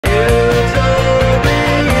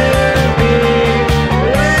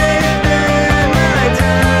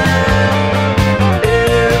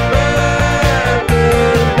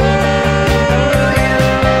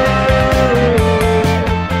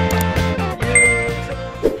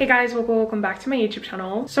Hey guys, welcome back to my YouTube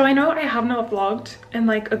channel. So I know I have not vlogged in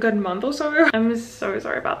like a good month or so. I'm so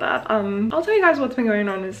sorry about that. I'll tell you guys what's been going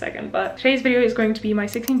on in a second, but today's video is going to be my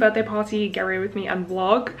 16th birthday party, get ready with me and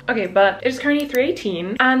vlog. Okay, but it's currently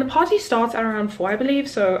 3:18 and the party starts at around 4, I believe,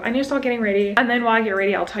 so I need to start getting ready, and then while I get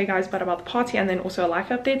ready I'll tell you guys about the party and then also a life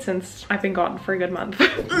update since I've been gone for a good month.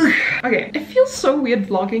 Okay, it feels so weird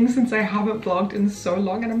vlogging since I haven't vlogged in so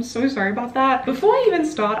long, and I'm so sorry about that. Before I even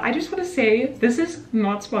start, I just want to say this is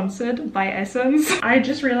not sponsored by Essence. I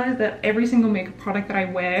just realized that every single makeup product that I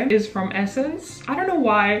wear is from Essence. I don't know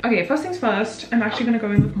why. Okay, first things first, I'm actually going to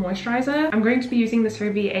go in with moisturizer. I'm going to be using the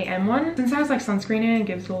CeraVe AM one. Since it has like sunscreen in it, it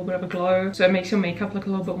gives a little bit of a glow, so it makes your makeup look a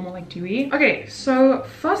little bit more like dewy. Okay, so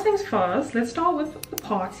first things first, let's start with the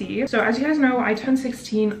party. So as you guys know, I turned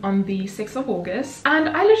 16 on the 6th of August, and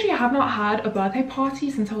I literally have not had a birthday party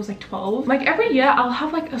since I was like 12. Like every year I'll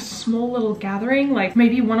have like a small little gathering, like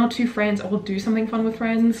maybe 1 or 2 friends, or we'll do something fun with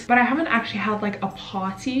friends, but I haven't actually had like a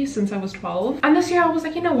party since I was 12. And this year I was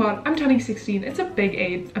like, you know what, I'm turning 16. It's a big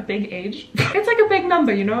age. It's like a big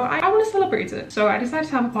number, you know. I want to celebrate it, so I decided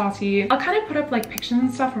to have a party. I'll kind of put up like pictures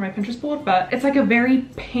and stuff on my Pinterest board, but it's like a very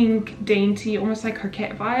pink, dainty, almost like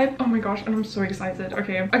coquette vibe. Oh my gosh, and I'm so excited.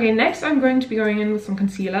 Okay, next I'm going to be going in with some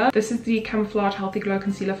concealer. This is the Camouflage Healthy Glow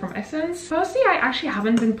concealer from Essence. Firstly, I actually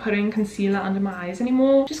haven't been putting concealer under my eyes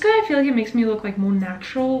anymore, just because I feel like it makes me look like more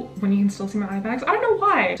natural when you can still see my eye bags. I don't know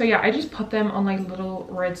why. So yeah, I just put them on like little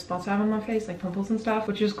red spots I have on my face, like pimples and stuff,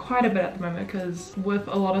 which is quite a bit at the moment because with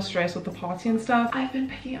a lot of stress with the party and stuff, I've been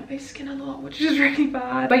picking up my skin a lot, which is really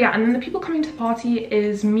bad. But yeah, and then the people coming to the party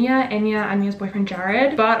is Mia, Enya, and Mia's boyfriend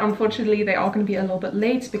Jared. But unfortunately, they are going to be a little bit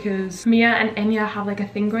late because Mia and Enya have like a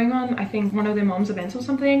thing going on. I think one of their mom's events or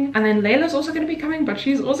something. And then Layla's also going to be coming, but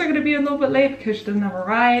she's also going to be a little bit late because she doesn't have a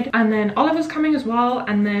ride. And then Oliver's coming as well.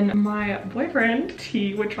 And then my boyfriend,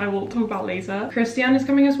 T, which I will talk about later, Christian, is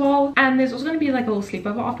coming as well. And there's also going to be like a little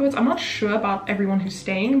sleepover afterwards. I'm not sure about everyone who's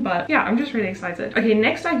staying, but yeah, I'm just really excited. Okay,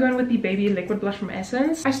 next I go in with the Baby Liquid Blush from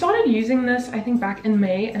Essence. I started using this, I think, back in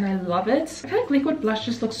May, and I love it. I feel like liquid blush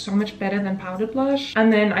just looks so much better than powdered blush.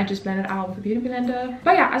 And then I just blend it out with a beauty blender.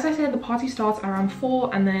 But yeah, as I said, the party starts around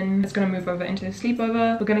 4, and then it's gonna move over into the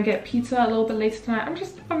sleepover. We're gonna get pizza a little bit later tonight.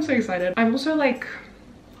 I'm so excited. I'm also like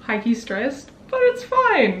high-key stressed, but it's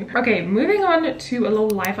fine. Okay, moving on to a little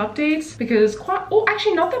life update because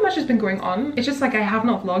actually not that much has been going on. It's just like I have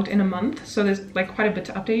not vlogged in a month, so there's like quite a bit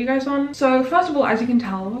to update you guys on. So first of all, as you can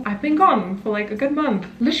tell, I've been gone for like a good month.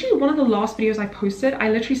 Literally one of the last videos I posted, I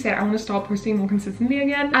literally said I want to start posting more consistently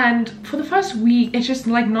again, and for the first week it's just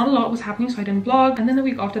like not a lot was happening, so I didn't vlog. And then the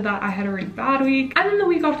week after that I had a really bad week, and then the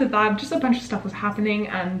week after that just a bunch of stuff was happening,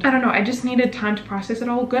 and I don't know, I just needed time to process it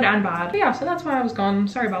all, good and bad. But yeah, so that's why I was gone.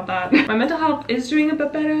 Sorry about that. My mental health is doing a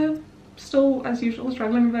bit better. Still, as usual,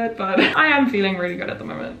 struggling a bit, but I am feeling really good at the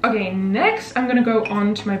moment. Okay, next I'm gonna go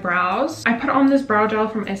on to my brows. I put on this brow gel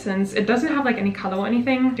from Essence. It doesn't have like any color or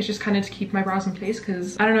anything. It's just kind of to keep my brows in place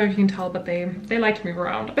because I don't know if you can tell, but they like to move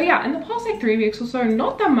around. But yeah, in the past like 3 weeks or so,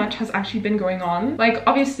 not that much has actually been going on. Like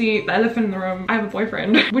obviously the elephant in the room, I have a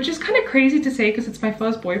boyfriend, which is kind of crazy to say because it's my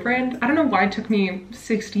first boyfriend. I don't know why it took me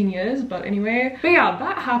 16 years, but anyway. But yeah,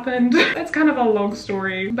 that happened. It's kind of a long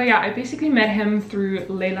story. But yeah, I basically met him through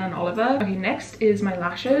Layla and Oliver. Okay, next is my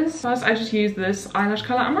lashes. First, I just use this eyelash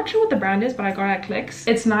color. I'm not sure what the brand is, but I got it at Clicks.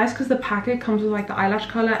 It's nice because the packet comes with like the eyelash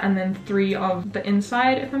color and then 3 of the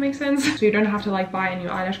inside, if that makes sense. So you don't have to like buy a new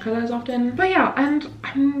eyelash color as often. But yeah, and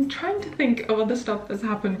I'm trying to think of other stuff that's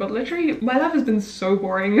happened, but literally my life has been so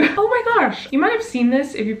boring. Oh my gosh, you might have seen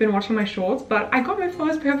this if you've been watching my shorts, but I got my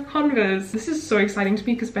first pair of Converse. This is so exciting to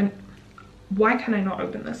me because why can I not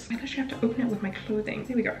open this? I literally have to open it with my clothing.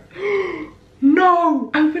 There we go.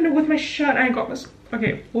 No! I opened it with my shirt and I got this.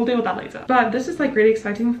 Okay, we'll deal with that later. But this is like really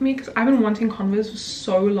exciting for me because I've been wanting Converse for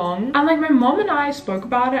so long. And like my mom and I spoke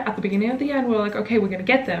about it at the beginning of the year and we were like, okay, we're gonna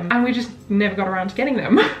get them. And we just never got around to getting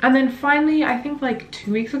them. And then finally, I think like 2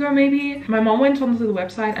 weeks ago maybe, my mom went onto the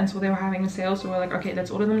website and saw they were having a sale. So we're like, okay, let's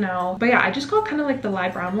order them now. But yeah, I just got kind of like the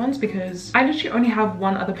light brown ones because I literally only have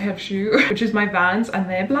one other pair of shoe, which is my Vans, and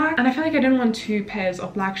they're black. And I feel like I didn't want 2 pairs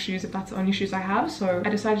of black shoes if that's the only shoes I have. So I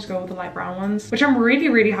decided to go with the light brown ones, which I'm really,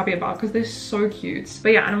 really happy about because they're so cute.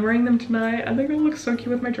 But yeah, and I'm wearing them tonight and they're gonna look so cute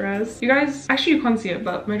with my dress. You guys, actually you can't see it,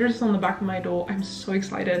 but my dress is on the back of my door. I'm so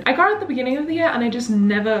excited. I got it at the beginning of the year and I just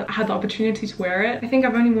never had the opportunity to wear it. I think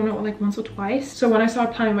I've only worn it like once or twice. So when I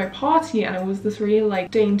started planning my party and it was this really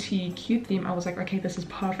like dainty, cute theme, I was like, okay, this is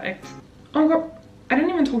perfect. Oh my god. I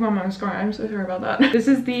didn't even talk about my mascara. I'm so sorry about that. This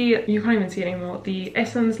is the, you can't even see it anymore, the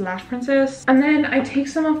Essence Lash Princess. And then I take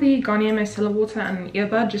some of the Garnier Micellar Water and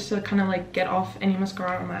Earbud just to kind of like get off any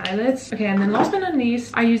mascara on my eyelids. Okay, and then last but not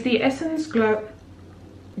least, I use the Essence Glow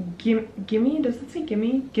Gimme, does it say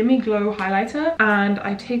Gimme? Gimme Glow highlighter, and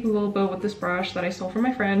I take a little bit with this brush that I stole from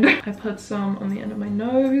my friend. I put some on the end of my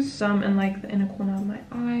nose, some in like the inner corner of my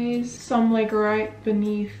eyes, some like right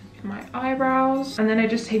beneath my eyebrows, and then I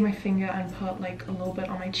just take my finger and put like a little bit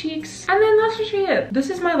on my cheeks, and then that's literally it.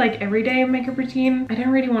 This is my like everyday makeup routine. I don't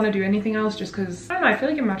really want to do anything else just because I don't know, I feel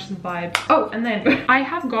like it matches the vibe. Oh, and then I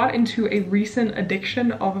have got into a recent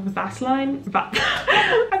addiction of Vaseline.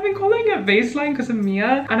 I've been calling it Vaseline because of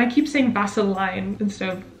Mia, and I keep saying Vaseline instead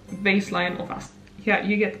of Vaseline or Vaseline. Yeah,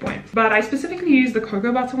 you get the point. But I specifically use the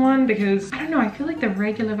cocoa butter one because, I don't know, I feel like the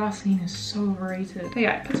regular Vaseline is so overrated. But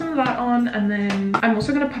yeah, I put some of that on, and then I'm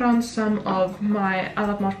also gonna put on some of my I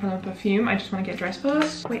Love Marshmallow perfume. I just want to get dressed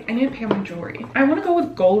first. Wait, I need to pick up my jewelry. I want to go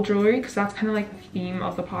with gold jewelry because that's kind of like the theme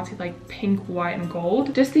of the party, like pink, white, and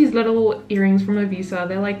gold. Just these little earrings from Lovisa.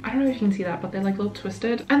 They're like, I don't know if you can see that, but they're like a little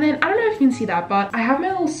twisted. And then, I don't know if you can see that, but I have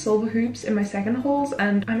my little silver hoops in my second holes,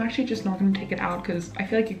 and I'm actually just not gonna take it out because I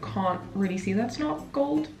feel like you can't really see that's not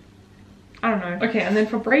gold. I don't know. Okay, and then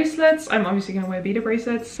for bracelets, I'm obviously gonna wear beaded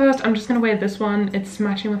bracelets. First, I'm just gonna wear this one. It's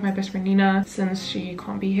matching with my best friend Nina since she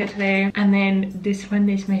can't be here today. And then this one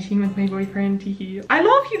is matching with my boyfriend. I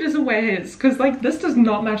love he doesn't wear his because like this does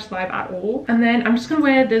not match the vibe at all. And then I'm just gonna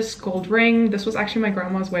wear this gold ring. This was actually my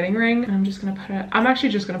grandma's wedding ring, and I'm just gonna put it, I'm actually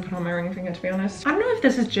just gonna put on my ring finger, to be honest. I don't know if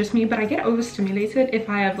this is just me, but I get overstimulated if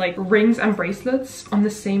I have like rings and bracelets on the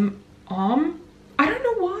same arm. I don't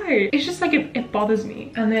know why. It's just like it bothers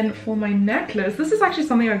me. And then for my necklace, this is actually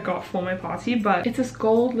something I got for my party, but it's this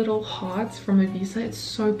gold little hearts from Lovisa. It's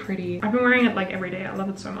so pretty. I've been wearing it like every day. I love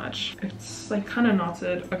it so much. It's like kind of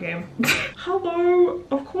knotted. Okay. Hello.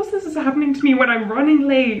 Of course this is happening to me when I'm running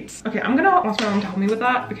late. Okay, I'm gonna ask my mom to help me with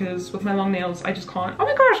that because with my long nails, I just can't. Oh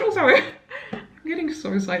my gosh, also. I'm getting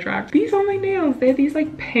so sidetracked. These are my nails. They're these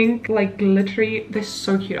like pink, like glittery. They're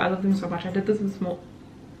so cute. I love them so much. I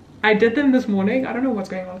did them this morning. I don't know what's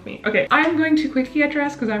going on with me. Okay, I'm going to quickly get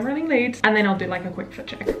dressed because I'm running late, and then I'll do like a quick fit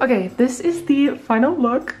check. Okay, this is the final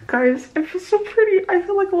look, guys. I feel so pretty. I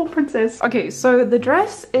feel like a little princess. Okay, so the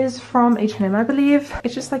dress is from H&M, I believe.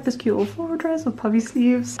 It's just like this cute little floral dress with puffy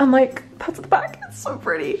sleeves, and like that's at the back. It's so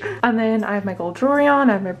pretty. And then I have my gold jewelry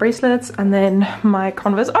on. I have my bracelets, and then my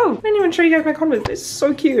Converse. Oh, I didn't even show you guys my Converse. They're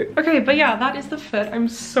so cute. Okay, but yeah, that is the fit. I'm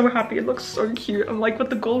so happy. It looks so cute. I'm like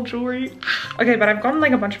with the gold jewelry. Okay, but I've gotten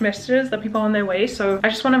like a bunch of messages that people are on their way, so I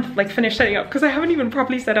just want to like finish setting up because I haven't even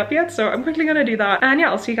properly set up yet, so I'm quickly gonna do that, and yeah,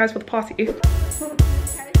 I'll see you guys with the party.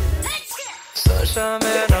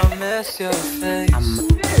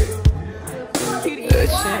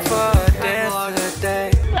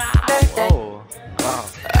 Oh, wow.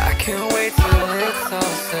 I can't wait till it's all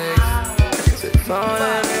safe.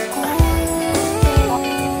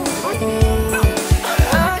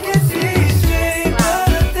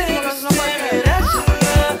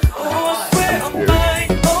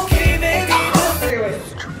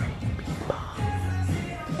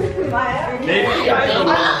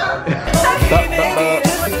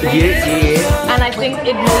 Yeah. And I think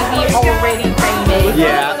it may be already raining.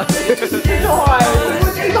 Yeah.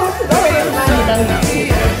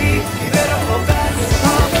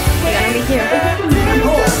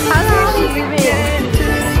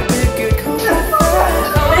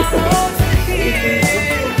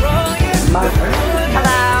 Hello.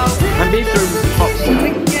 I'm being through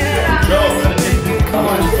popsicle.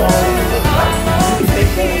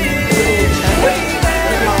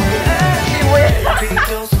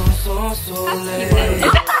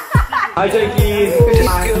 Hi, Jakey.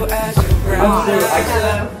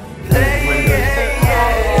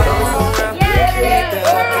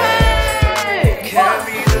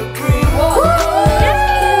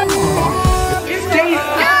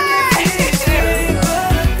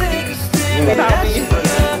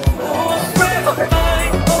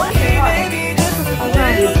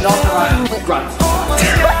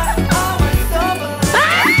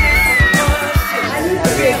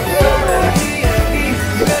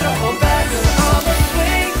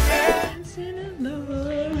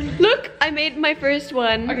 Look, I made my first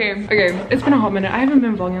one. Okay, it's been a hot minute. I haven't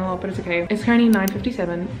been vlogging a lot, but it's okay. It's currently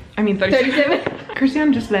 9:57. I mean 37.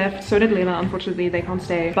 Christian just left, so did Layla. Unfortunately, they can't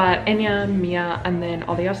stay. But Enya, Mia, and then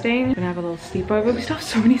Ollie are staying. We're gonna have a little sleepover. We still have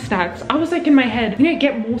so many snacks. I was like in my head, we need to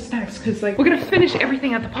get more snacks because like we're gonna finish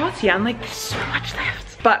everything at the party and like there's so much left.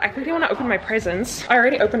 But I quickly want to open my presents. I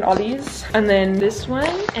already opened Ollie's, and then this one,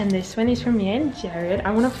 and this one is from me and Jared.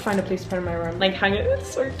 I want to find a place to put it in my room, like hang it.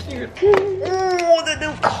 It's so cute. Oh, the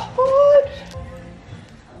new card.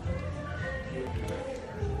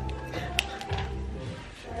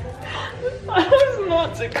 I was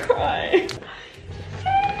not to cry.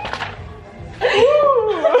 I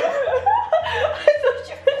thought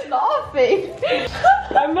you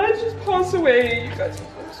way. You guys are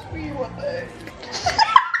so sweet. What the heck?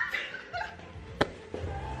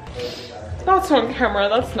 That's on camera.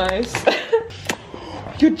 That's nice.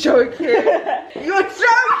 You're joking. You're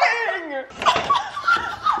joking.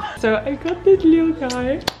 So I got this little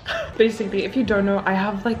guy. Basically, if you don't know, I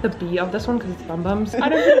have like the B of this one because it's Bum Bums.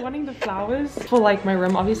 I've been wanting the flowers for like my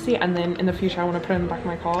room, obviously, and then in the future I want to put it in the back of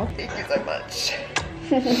my car. Thank you so much.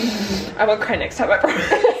 I will cry next time, I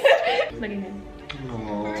promise. Look at him.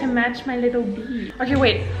 To match my little bee. Okay,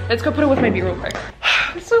 wait. Let's go put it with my bee real quick.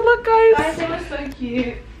 So look, guys. Guys, they were so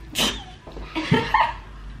cute.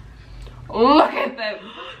 Look at them.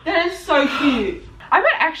 That is so cute. I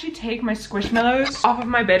might actually take my Squishmallows off of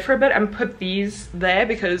my bed for a bit and put these there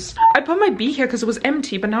because I put my bee here because it was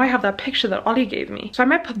empty, but now I have that picture that Ollie gave me. So I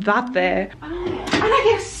might put that there. And I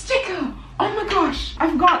get a sticker. Oh my gosh. I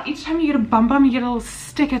forgot. Each time you get a Bum Bum, you get a little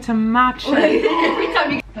sticker to match it. Every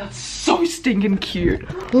time you... That's so stinking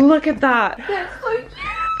cute. Look at that. That's so cute.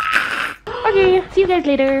 Okay, see you guys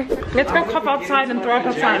later. Let's go cough outside and throw up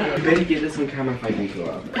outside. You better get this on camera if I can throw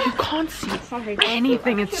up. You can't see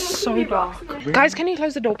anything, it's so dark. Guys, can you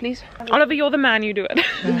close the door, please? Oliver, you're the man, you do it.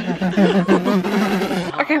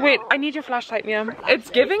 Okay, wait, I need your flashlight, Mia. It's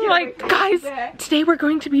giving like, guys, today we're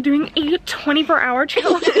going to be doing a 24-hour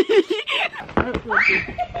challenge.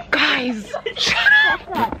 Guys,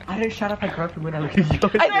 shut up. I didn't shut up, I grabbed him when I looked at you.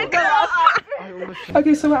 I didn't go.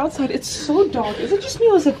 Okay, so we're outside. It's so dark. Is it just me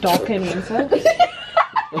or is it dark in the inside?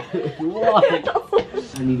 What?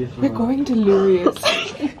 I need to throw We're going delirious.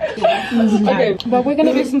 Okay, but we're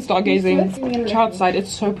gonna do some stargazing. Check outside.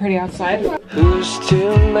 It's so pretty outside. Who's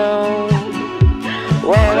to know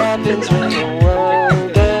what happens when the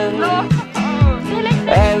world ends?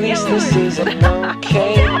 At least this is an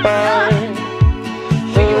okay burn.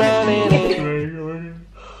 Think running in.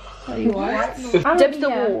 Dips the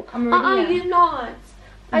wall. You're not.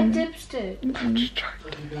 I dipped it.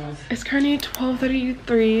 It's currently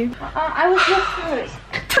 12:33. I was here first.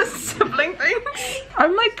 The sibling things.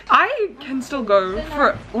 I'm like, I can still go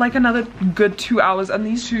for like another good 2 hours and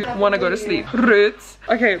these two want to go to sleep. Roots.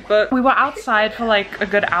 Okay, but we were outside for like a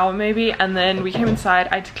good hour maybe and then we came inside.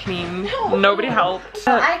 I had to clean. Nobody helped.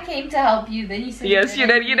 I came to help you, then you said yes, you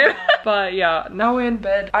did. But yeah, now we're in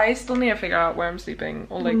bed. I still need to figure out where I'm sleeping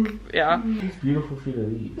or like, yeah. It's beautiful for the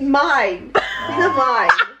leaves. Mine. These are mine.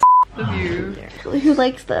 The view. Who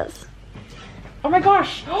likes this? Oh my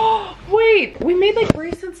gosh. Oh, wait, we made like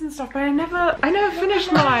bracelets and stuff, but I never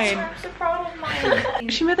finished mine. I'm so proud of mine.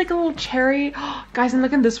 She made like a little cherry. Guys, and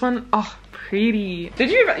look at this one. Oh, pretty. Did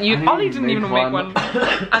you Ollie didn't even make one.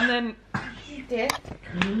 And then You did?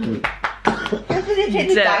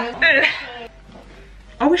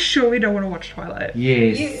 I was sure we don't want to watch Twilight.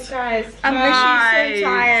 Yes. You guys. I'm literally so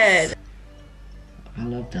tired. I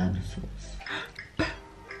love dinosaurs.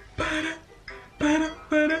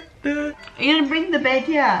 You're gonna bring the bed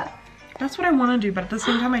here. That's what I want to do, but at the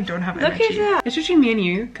same time I don't have Look energy. at that. It's usually me and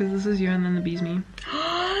you, because this is you and then the bee's me.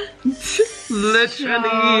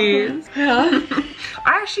 Literally. Yeah.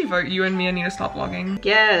 I actually vote you and Mia need to stop vlogging.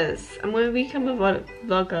 Yes, I'm gonna become a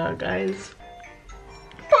vlogger, guys.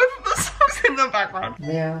 Both of the songs in the background.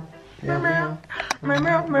 Meow. Meow, meow. Meow,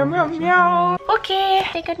 meow, meow, meow, meow. Okay.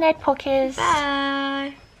 Say good night, Pokers.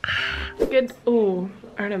 Bye. Good. Oh,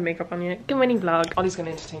 I don't have makeup on yet. Good morning vlog. Ollie's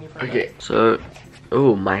gonna entertain you for a bit. Okay, so,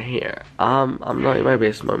 oh, my hair. I'm not in my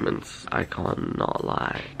best moments. I can't not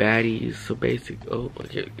lie. Baddies, so basic. Oh,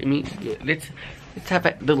 okay. I mean, yeah, let's have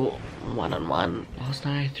a little one-on-one. Last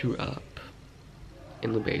night I threw up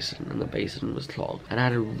in the basin, and the basin was clogged. And I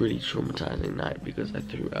had a really traumatizing night because I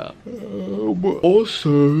threw up. But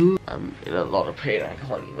also, I'm in a lot of pain. I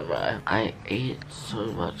can't even lie. I ate so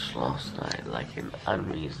much last night, like an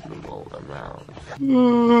unreasonable amount.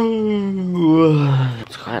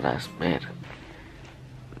 It's quite a nice bed.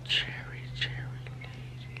 Cherry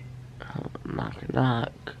lady. Oh, knock,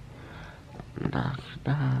 knock. Knock,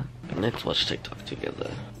 knock. Let's watch TikTok together.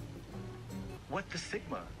 What the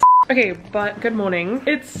Sigma? Okay, but good morning.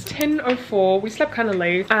 It's 10:04. We slept kind of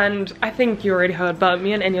late, and I think you already heard, but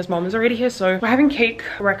me and Enya's mom is already here, so we're having cake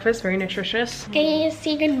breakfast, very nutritious. Guys,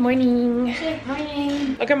 say good morning. Good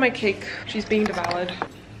morning. Look at my cake. She's being devoured.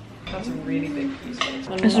 That's a really big piece.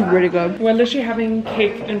 This is really good. We're literally having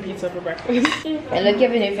cake and pizza for breakfast. And look, you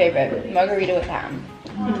have a new favorite. Margarita with ham.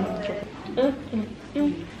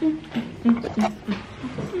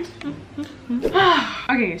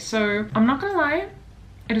 Okay, so I'm not gonna lie.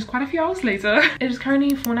 It is quite a few hours later. It is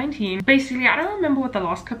currently 4:19. Basically, I don't remember what the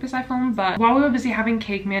last clip is I filmed, but while we were busy having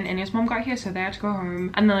cake, me and Enya's mom got here, so they had to go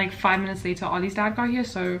home. And then like 5 minutes later, Ollie's dad got here.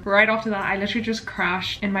 So right after that, I literally just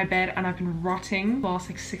crashed in my bed and I've been rotting for the last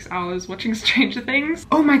like 6 hours watching Stranger Things.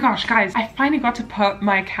 Oh my gosh, guys, I finally got to put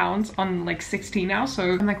my account on like 16 now.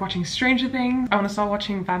 So I'm like watching Stranger Things. I want to start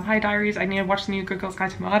watching Vampire Diaries. I need to watch the new Good Girls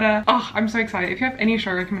Guide to Murder. Oh, I'm so excited. If you have any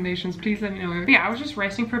show recommendations, please let me know. But yeah, I was just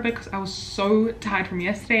resting for a bit because I was so tired from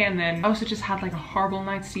yesterday, and then I also just had like a horrible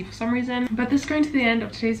night's sleep for some reason. But this is going to the end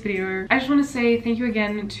of today's video. I just want to say thank you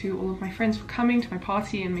again to all of my friends for coming to my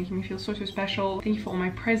party and making me feel so special. Thank you for all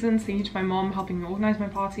my presents. Thank you to my mom helping me organize my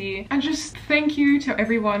party, and just thank you to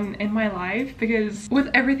everyone in my life, because with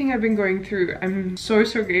everything I've been going through, I'm so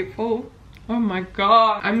grateful. Oh my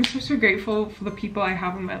god, I'm so grateful for the people I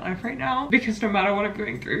have in my life right now, because no matter what I'm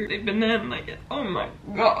going through, they've been there and like, oh my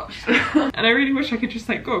gosh. And I really wish I could just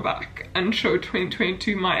like go back and show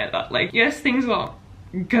 2022 Maya that like, yes, things are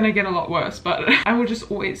gonna get a lot worse, but I will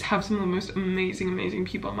just always have some of the most amazing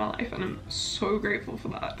people in my life, and I'm so grateful for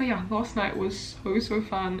that. But yeah, last night was so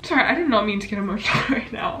fun. Sorry, I did not mean to get emotional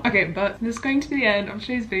right now. Okay, but this is going to be the end of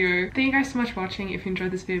today's video. Thank you guys so much for watching. If you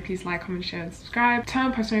enjoyed this video, please like, comment, share, and subscribe. Turn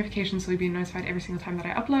on post notifications so you'll be notified every single time that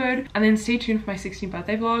I upload, and then stay tuned for my 16th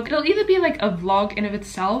birthday vlog. It'll either be like a vlog in of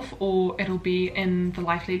itself, or it'll be in the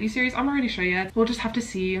Life Lately series. I'm not really sure yet. We'll just have to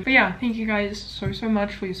see. But yeah, thank you guys so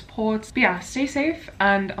much for your support. But yeah, stay safe,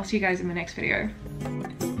 and I'll see you guys in the next video.